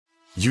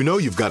You know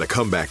you've got a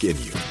comeback in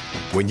you.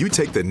 When you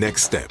take the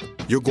next step,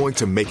 you're going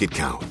to make it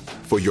count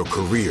for your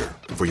career,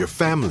 for your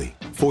family,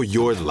 for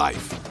your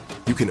life.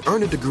 You can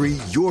earn a degree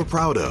you're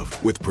proud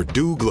of with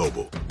Purdue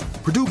Global.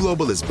 Purdue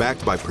Global is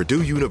backed by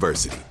Purdue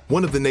University,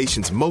 one of the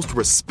nation's most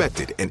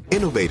respected and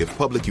innovative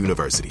public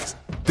universities.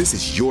 This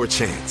is your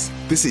chance.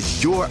 This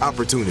is your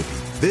opportunity.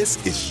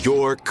 This is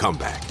your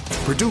comeback.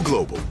 Purdue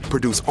Global,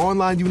 Purdue's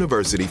online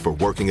university for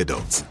working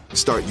adults.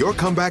 Start your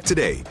comeback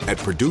today at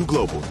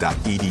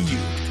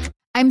purdueglobal.edu.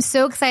 I'm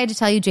so excited to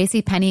tell you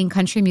JCPenney and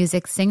country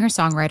music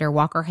singer-songwriter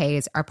Walker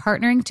Hayes are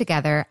partnering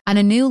together on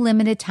a new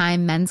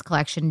limited-time men's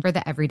collection for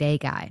the everyday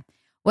guy.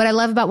 What I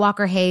love about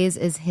Walker Hayes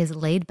is his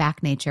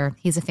laid-back nature.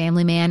 He's a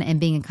family man, and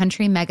being a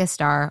country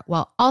megastar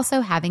while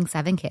also having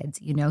 7 kids,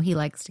 you know he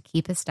likes to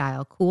keep his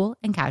style cool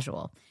and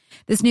casual.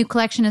 This new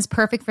collection is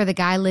perfect for the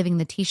guy living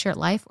the t-shirt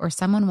life or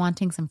someone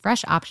wanting some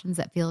fresh options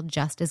that feel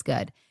just as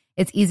good.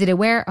 It's easy to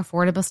wear,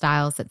 affordable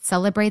styles that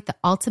celebrate the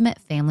ultimate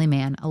family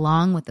man,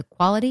 along with the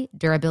quality,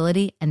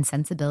 durability, and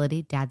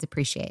sensibility dads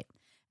appreciate.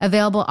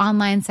 Available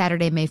online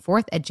Saturday, May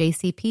 4th at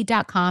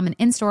jcp.com and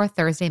in-store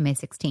Thursday, May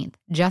 16th.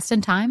 Just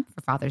in time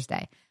for Father's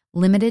Day.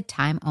 Limited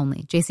time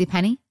only.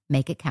 JCPenney,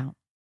 make it count.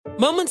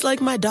 Moments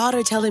like my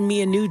daughter telling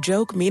me a new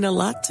joke mean a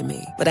lot to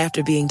me. But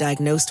after being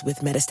diagnosed with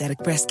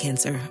metastatic breast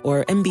cancer,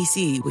 or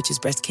MBC, which is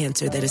breast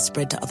cancer that is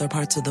spread to other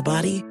parts of the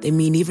body, they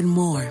mean even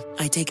more.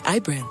 I take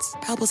Ibrance,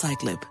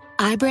 palbociclib.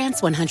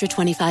 Ibrance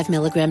 125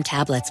 milligram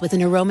tablets with an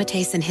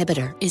aromatase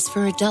inhibitor is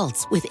for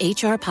adults with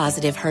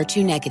HR-positive,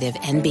 HER2-negative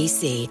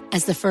MBC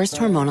as the first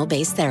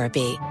hormonal-based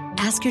therapy.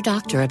 Ask your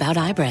doctor about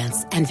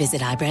Ibrance and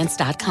visit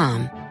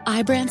Ibrance.com.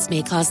 Ibrance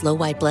may cause low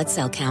white blood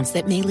cell counts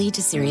that may lead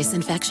to serious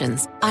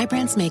infections.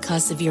 Ibrance may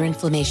cause severe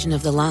inflammation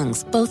of the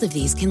lungs. Both of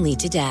these can lead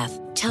to death.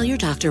 Tell your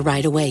doctor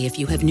right away if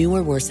you have new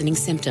or worsening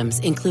symptoms,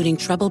 including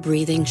trouble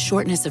breathing,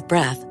 shortness of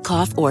breath,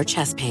 cough, or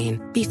chest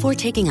pain. Before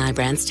taking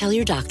Ibrance, tell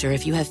your doctor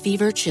if you have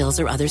fever, chills,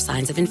 or other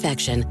signs of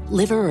infection,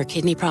 liver or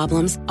kidney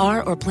problems,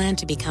 are or plan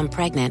to become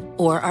pregnant,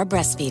 or are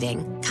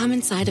breastfeeding.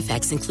 Common side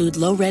effects include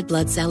low red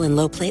blood cell and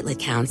low platelet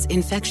counts,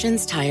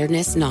 infections,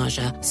 tiredness,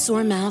 nausea,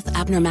 sore mouth,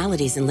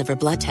 abnormalities in liver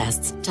blood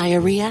tests,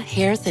 diarrhea,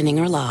 hair thinning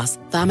or loss,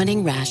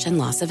 vomiting, rash, and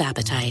loss of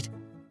appetite.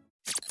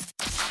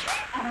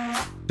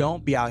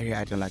 Don't be out here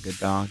acting like a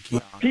donkey.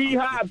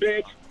 Hee-haw,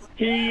 bitch.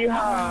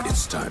 Hee-haw.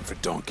 It's time for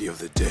Donkey of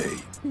the Day.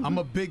 I'm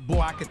a big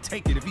boy. I can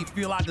take it. If he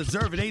feel I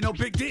deserve it, ain't no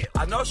big deal.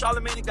 I know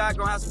Charlamagne guy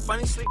gonna have some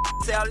funny shit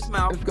say out his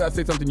mouth. Just because I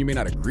say something you may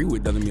not agree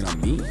with doesn't mean I'm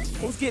mean.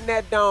 Who's getting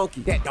that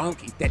donkey? That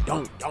donkey. That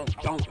don't.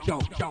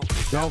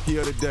 Donkey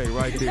of the Day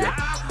right there.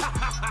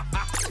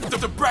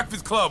 The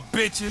Breakfast Club,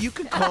 bitches. You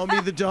can call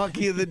me the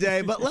Donkey of the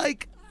Day, but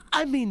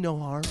I mean no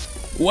harm.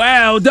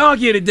 Wow,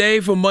 Donkey of the Day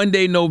for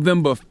Monday,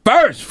 November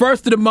 1st.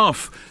 First of the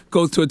month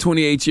goes to a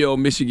 28-year-old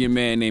Michigan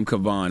man named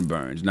Kevon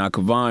Burns. Now,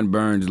 Kevon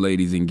Burns,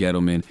 ladies and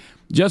gentlemen,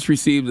 just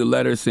received a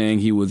letter saying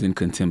he was in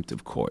contempt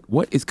of court.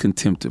 What is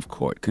contempt of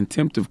court?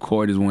 Contempt of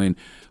court is when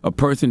a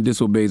person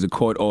disobeys a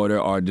court order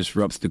or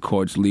disrupts the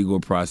court's legal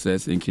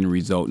process and can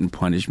result in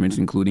punishments,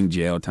 including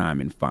jail time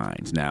and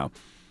fines. Now,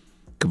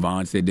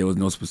 Kevon said there was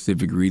no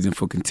specific reason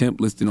for contempt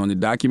listed on the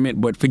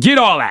document, but forget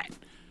all that.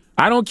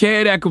 I don't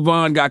care that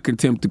Kevon got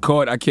contempt of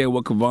court. I care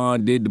what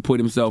Kevon did to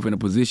put himself in a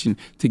position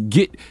to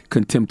get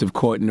contempt of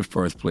court in the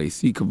first place.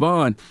 See,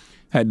 Kevon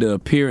had to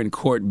appear in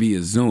court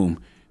via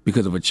Zoom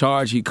because of a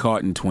charge he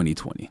caught in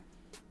 2020.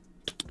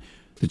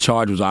 The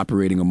charge was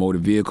operating a motor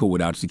vehicle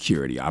without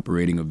security.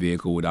 Operating a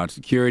vehicle without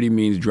security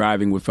means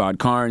driving without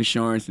car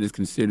insurance. It is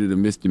considered a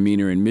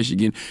misdemeanor in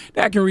Michigan.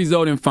 That can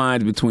result in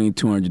fines between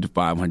 $200 to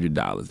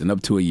 $500 and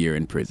up to a year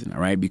in prison.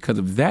 All right, because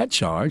of that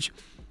charge,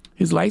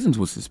 his license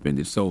was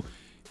suspended. So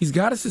he's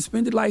got a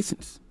suspended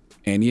license,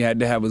 and he had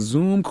to have a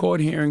Zoom court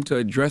hearing to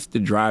address the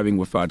driving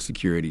without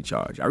security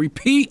charge. I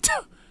repeat,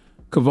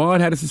 Kevon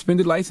had a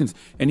suspended license,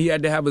 and he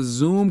had to have a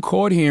Zoom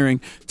court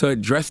hearing to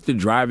address the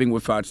driving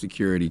without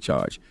security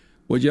charge.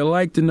 Would you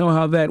like to know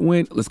how that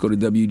went? Let's go to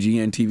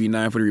WGN TV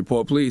 9 for the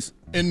report, please.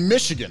 In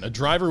Michigan, a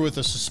driver with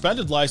a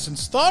suspended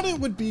license thought it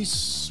would be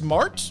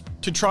smart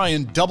to try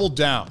and double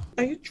down.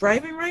 Are you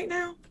driving right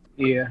now?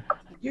 Yeah.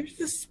 You're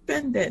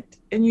suspended,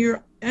 and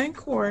you're in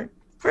court.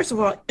 First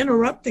of all,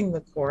 interrupting the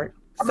court.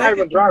 I'm not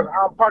even driving.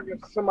 I'm parking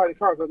somebody's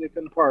car because they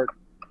couldn't park.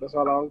 That's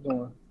all I was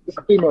doing. It's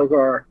a female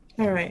car.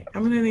 All right.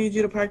 I'm going to need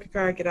you to park the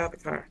car and get out of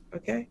the car,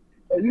 okay?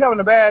 If you're having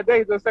a bad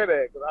day, just say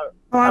that.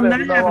 I'm not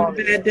having a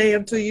bad day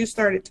until you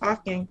started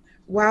talking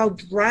while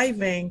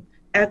driving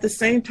at the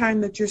same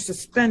time that you're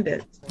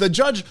suspended. The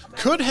judge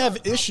could have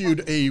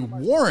issued a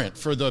warrant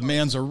for the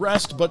man's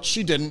arrest, but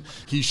she didn't.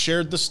 He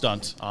shared the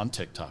stunt on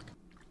TikTok.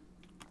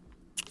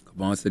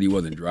 Kevon said he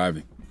wasn't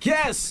driving.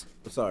 Yes!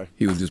 Sorry.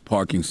 He was just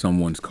parking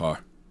someone's car.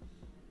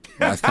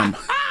 Last time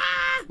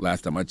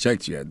I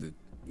checked, you had to,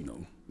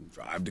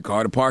 drive the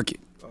car to park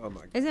it. Oh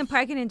my God. Isn't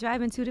parking and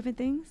driving two different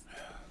things?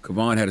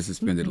 Kevon had a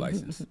suspended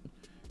license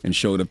and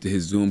showed up to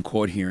his Zoom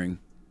court hearing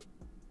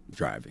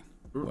driving.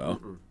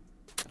 Well,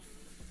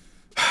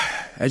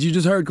 as you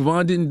just heard,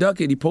 Kevon didn't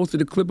duck it. He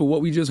posted a clip of what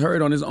we just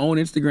heard on his own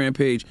Instagram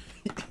page,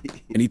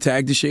 and he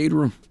tagged the Shade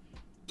Room.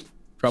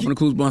 Dropping the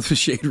clues bonds for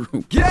Shade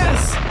Room.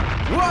 Yes!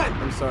 What?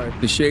 I'm sorry.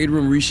 The Shade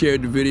Room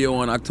reshared the video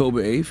on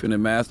October 8th and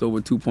amassed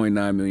over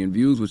 2.9 million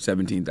views with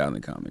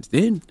 17,000 comments.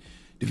 Then,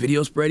 the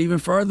video spread even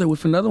further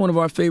with another one of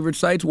our favorite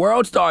sites,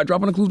 WorldStar.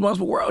 Dropping the clues bonds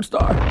for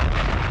WorldStar.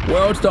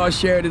 WorldStar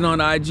shared it on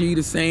IG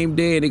the same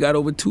day and it got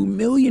over 2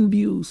 million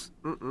views.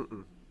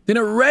 Then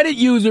a Reddit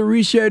user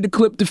reshared the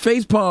clip to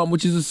Facepalm,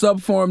 which is a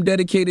subforum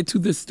dedicated to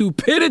the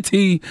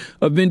stupidity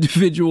of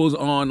individuals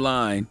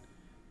online.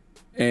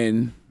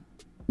 And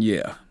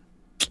yeah,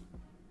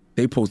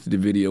 they posted the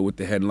video with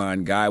the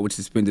headline, "Guy with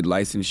suspended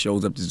license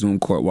shows up to Zoom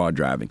court while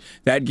driving."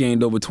 That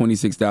gained over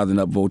 26,000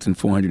 upvotes and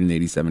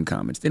 487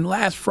 comments. Then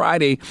last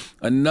Friday,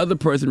 another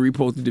person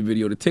reposted the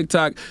video to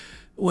TikTok,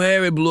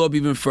 where it blew up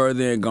even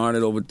further and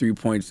garnered over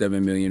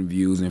 3.7 million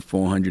views and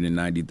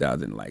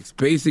 490,000 likes.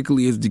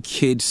 Basically, as the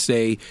kids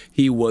say,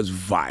 he was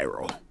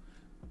viral.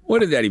 What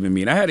does that even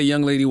mean? I had a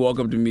young lady walk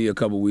up to me a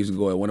couple weeks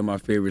ago at one of my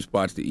favorite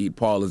spots to eat,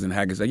 Paula's in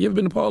Hackensack. You ever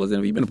been to Paula's?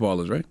 You've been to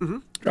Paula's, right? Mm-hmm.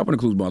 Dropping the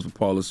clues bombs for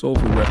Paula's, soul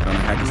food restaurant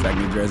in Hackensack,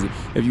 New Jersey.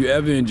 If you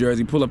ever in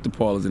Jersey, pull up to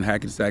Paula's in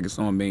Hackensack. It's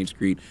on Main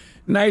Street.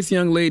 Nice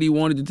young lady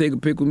wanted to take a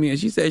pic with me, and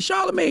she said,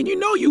 "Charlamagne, you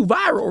know you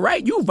viral,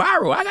 right? You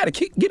viral. I got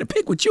to get a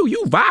pic with you.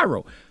 You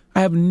viral." I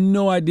have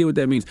no idea what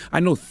that means. I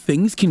know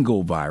things can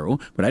go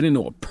viral, but I didn't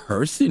know a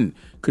person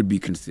could be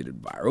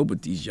considered viral.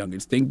 But these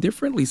youngins think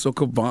differently. So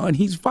Kavon,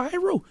 he's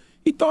viral.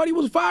 He thought he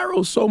was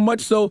viral, so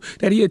much so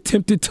that he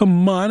attempted to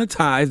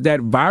monetize that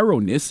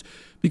viralness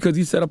because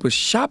he set up a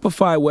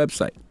Shopify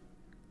website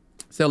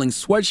selling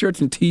sweatshirts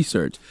and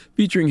T-shirts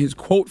featuring his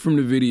quote from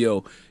the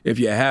video, "If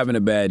you're having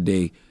a bad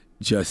day,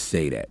 just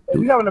say that."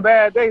 If you're having a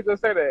bad day,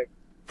 just say that.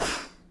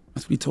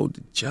 That's what he told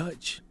the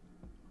judge.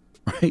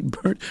 Right?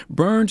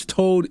 Burns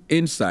told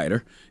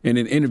Insider in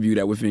an interview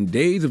that within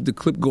days of the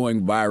clip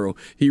going viral,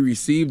 he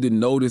received a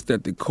notice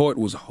that the court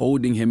was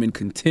holding him in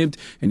contempt,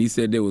 and he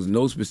said there was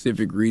no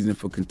specific reason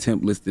for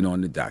contempt listed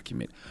on the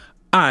document.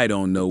 I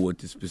don't know what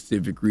the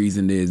specific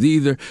reason is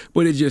either,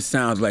 but it just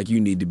sounds like you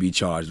need to be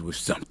charged with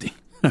something.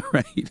 All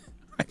right?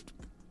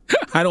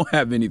 I don't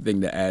have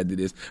anything to add to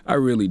this. I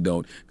really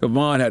don't.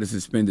 Kavon had a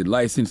suspended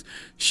license,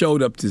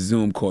 showed up to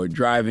Zoom court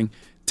driving,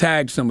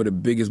 tagged some of the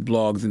biggest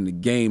blogs in the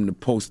game to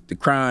post the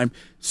crime,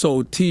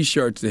 sold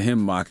T-shirts to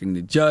him mocking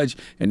the judge,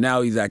 and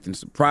now he's acting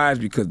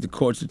surprised because the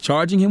courts are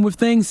charging him with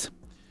things.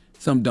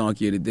 Some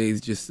donkey of the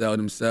days just sell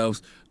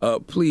themselves.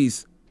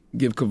 Please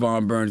give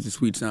Kavon Burns the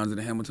sweet sounds of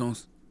the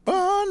Hamiltons.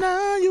 Oh,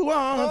 now you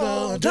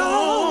are the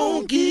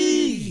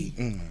donkey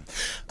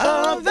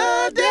of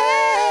the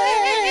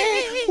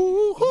day.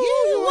 Ooh,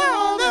 you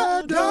are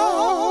the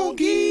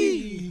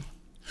donkey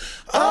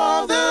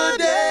of the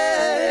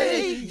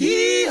day.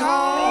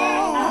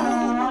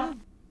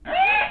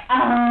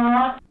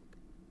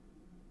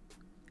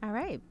 All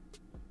right.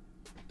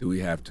 Do we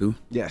have to?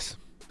 Yes.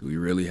 Do we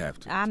really have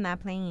to? I'm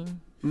not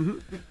playing.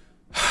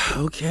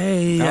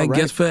 Okay, All I right.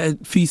 guess for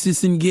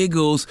feces and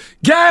giggles,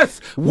 guess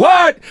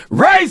what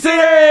race it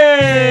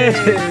is?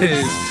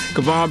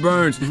 Kavon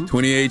Burns,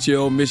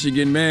 28-year-old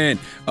Michigan man,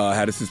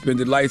 had a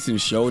suspended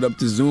license, showed up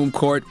to Zoom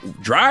court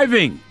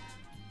driving,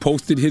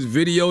 posted his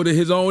video to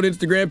his own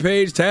Instagram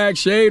page, tagged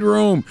Shade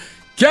Room.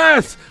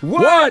 Guess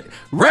what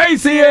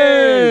race he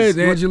is?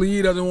 Angela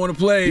Yee doesn't want to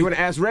play. You want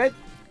to ask Red?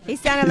 He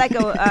sounded like a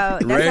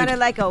that Red? sounded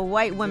like a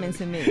white woman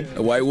to me.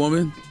 A white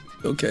woman?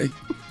 Okay.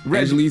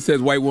 Red. Angela Yee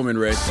says white woman,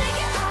 Red.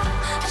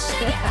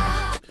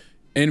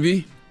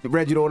 Envy?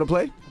 Red, you don't want to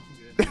play?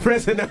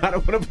 Red said, "No, I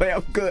don't want to play.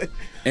 I'm good."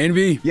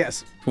 Envy?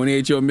 Yes.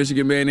 28-year-old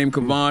Michigan man named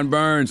Kavon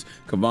Burns.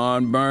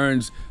 Kavon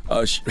Burns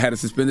had a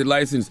suspended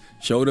license,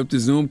 showed up to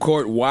Zoom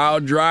court while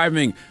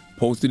driving,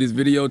 posted his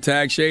video,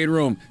 tagged Shade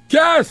Room.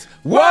 Guess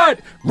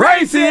what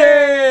race he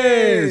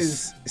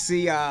is?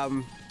 See,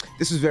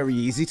 this was very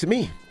easy to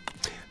me.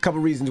 A couple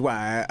reasons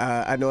why.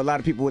 I know a lot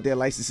of people with their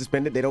license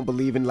suspended. They don't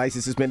believe in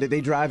license suspended. They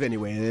drive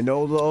anyway, and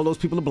all those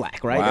people are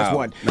black, right? Wow. That's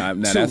one. Now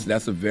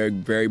that's a very,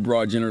 very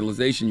broad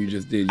generalization you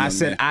just did. I young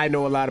said man. I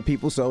know a lot of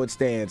people, so it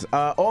stands.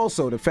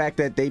 Also, the fact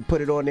that they put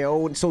it on their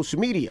own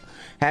social media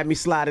had me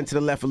slide into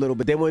the left a little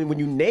bit. Then when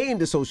you name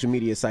the social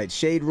media sites,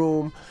 Shade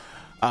Room,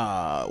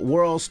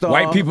 WorldStar.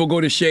 White people go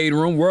to Shade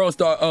Room,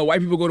 WorldStar.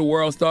 White people go to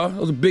WorldStar.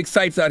 Those are big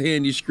sites out here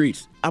in these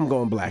streets. I'm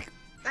going black.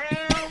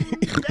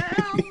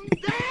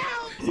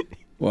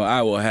 Well,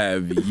 I will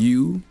have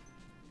you,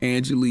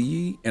 Angela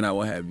Yee, and I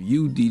will have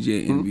you,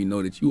 DJ Envy,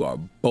 know that you are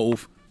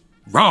both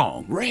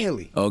wrong.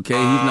 Really? Okay,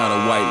 he's not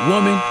a white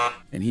woman,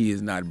 and he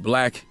is not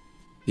black.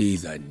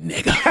 He's a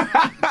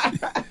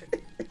nigga.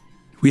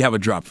 We have a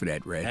drop for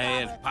that, Red.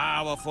 Hey, it's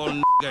powerful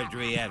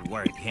niggery at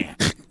work here.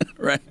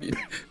 Right?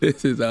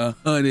 This is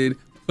 100%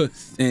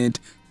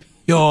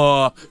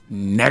 pure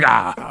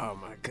nigga. Oh,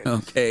 my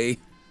goodness. Okay?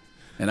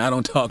 And I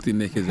don't talk to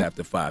niggas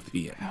after 5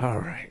 p.m. All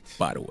right.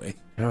 By the way.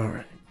 All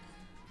right.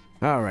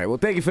 All right. Well,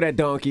 thank you for that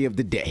donkey of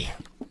the day.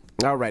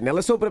 All right. Now,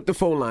 let's open up the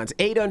phone lines.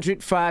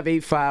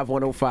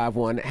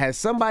 800-585-1051. Has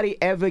somebody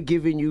ever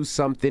given you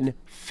something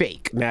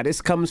fake? Now,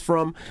 this comes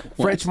from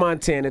French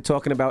Montana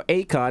talking about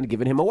Akon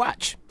giving him a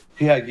watch.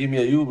 he had give me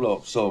a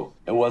U-blow, so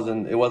it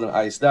wasn't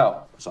iced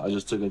out. So I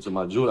just took it to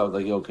my jeweler. I was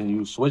like, yo, can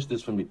you switch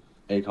this for me?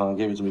 Akon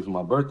gave it to me for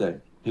my birthday.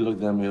 He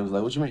looked at me and was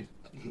like, what you mean?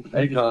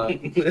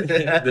 Akon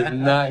did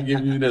not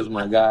give you this,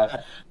 my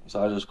guy.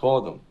 So I just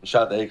called him.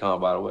 Shout out to Akon,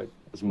 by the way.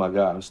 That's my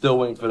guy. I'm still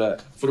waiting for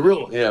that. For the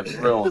real one? Yeah, for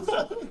the real one.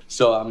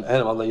 So I'm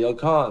at him. I'm like, yo,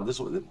 Con, this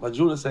my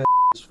jeweler said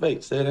it's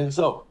fake. Say it ain't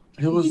so.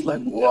 He was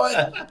like,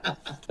 what?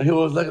 And he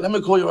was like, let me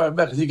call you right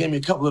back, because he gave me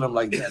a couple of them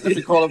like that. Let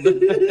me call him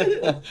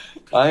back.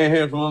 I ain't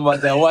hearing from him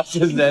about that. Watch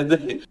this that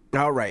day.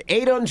 All right.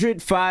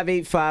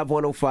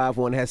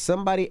 800-585-1051. Has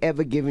somebody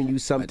ever given you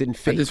something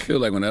fake? I just feel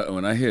like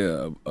when I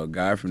hear a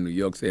guy from New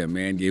York say a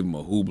man gave him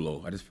a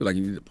Hublot, I just feel like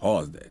you need to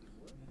pause that.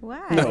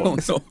 Why? No.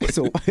 So,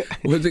 So,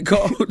 what's it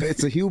called?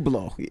 it's a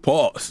Hublot.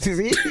 Pause.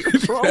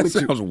 What's wrong That with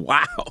you? sounds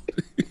wild.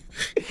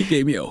 He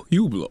gave me a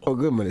Hublot. Oh,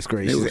 goodness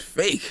gracious. It was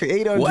fake.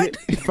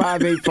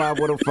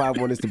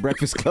 800-585-1051 is the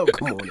Breakfast Club.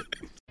 Come on.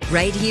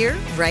 Right here,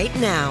 right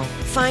now.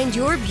 Find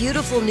your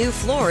beautiful new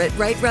floor at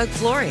Right Rug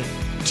Flooring.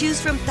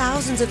 Choose from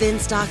thousands of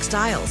in-stock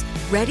styles,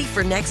 ready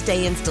for next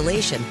day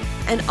installation,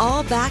 and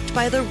all backed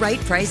by the right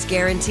price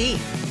guarantee.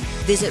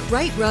 Visit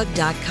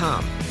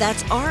rightrug.com.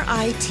 That's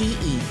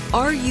RITERUG.com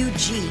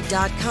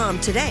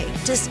today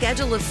to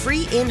schedule a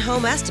free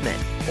in-home estimate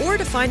or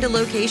to find a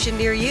location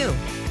near you.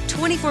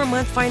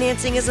 24-month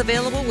financing is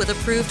available with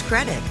approved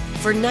credit.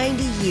 For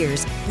 90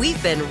 years,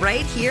 we've been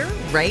right here,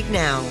 right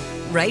now.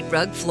 Right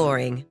Rug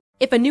Flooring.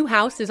 If a new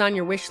house is on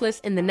your wish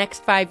list in the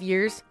next 5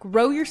 years,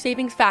 grow your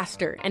savings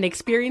faster and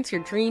experience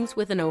your dreams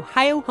with an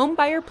Ohio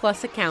Homebuyer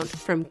Plus account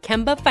from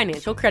Kemba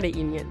Financial Credit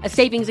Union. A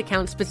savings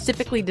account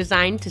specifically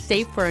designed to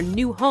save for a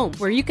new home,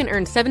 where you can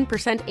earn 7%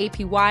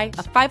 APY,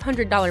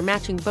 a $500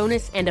 matching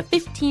bonus, and a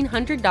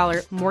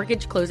 $1,500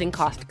 mortgage closing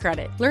cost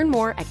credit. Learn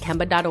more at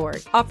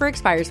Kemba.org. Offer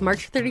expires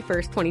March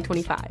 31st,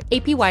 2025.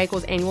 APY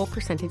equals annual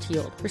percentage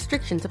yield.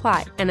 Restrictions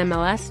apply.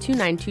 NMLS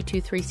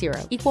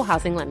 292230. Equal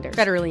housing lender.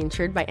 Federally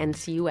insured by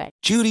NCUA.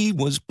 Judy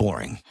was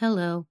boring.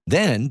 Hello.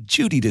 Then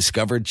Judy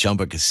discovered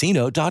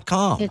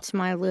ChumbaCasino.com. It's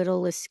my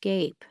little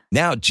escape.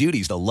 Now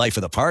Judy's the life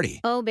of the party.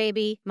 Oh,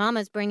 baby,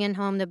 mama's bringing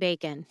home the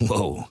bacon.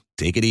 Whoa,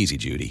 take it easy,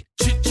 Judy.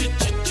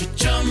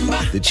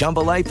 The Chumba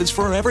life is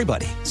for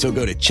everybody. So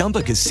go to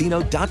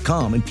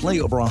ChumbaCasino.com and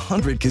play over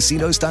 100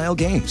 casino-style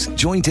games.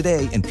 Join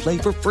today and play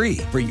for free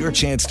for your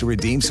chance to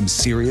redeem some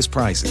serious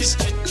prizes.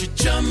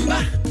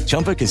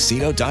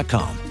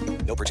 ChumbaCasino.com.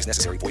 No purchase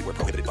necessary. Void where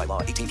prohibited by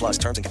law. 18 plus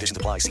terms and conditions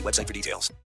apply. See website for details.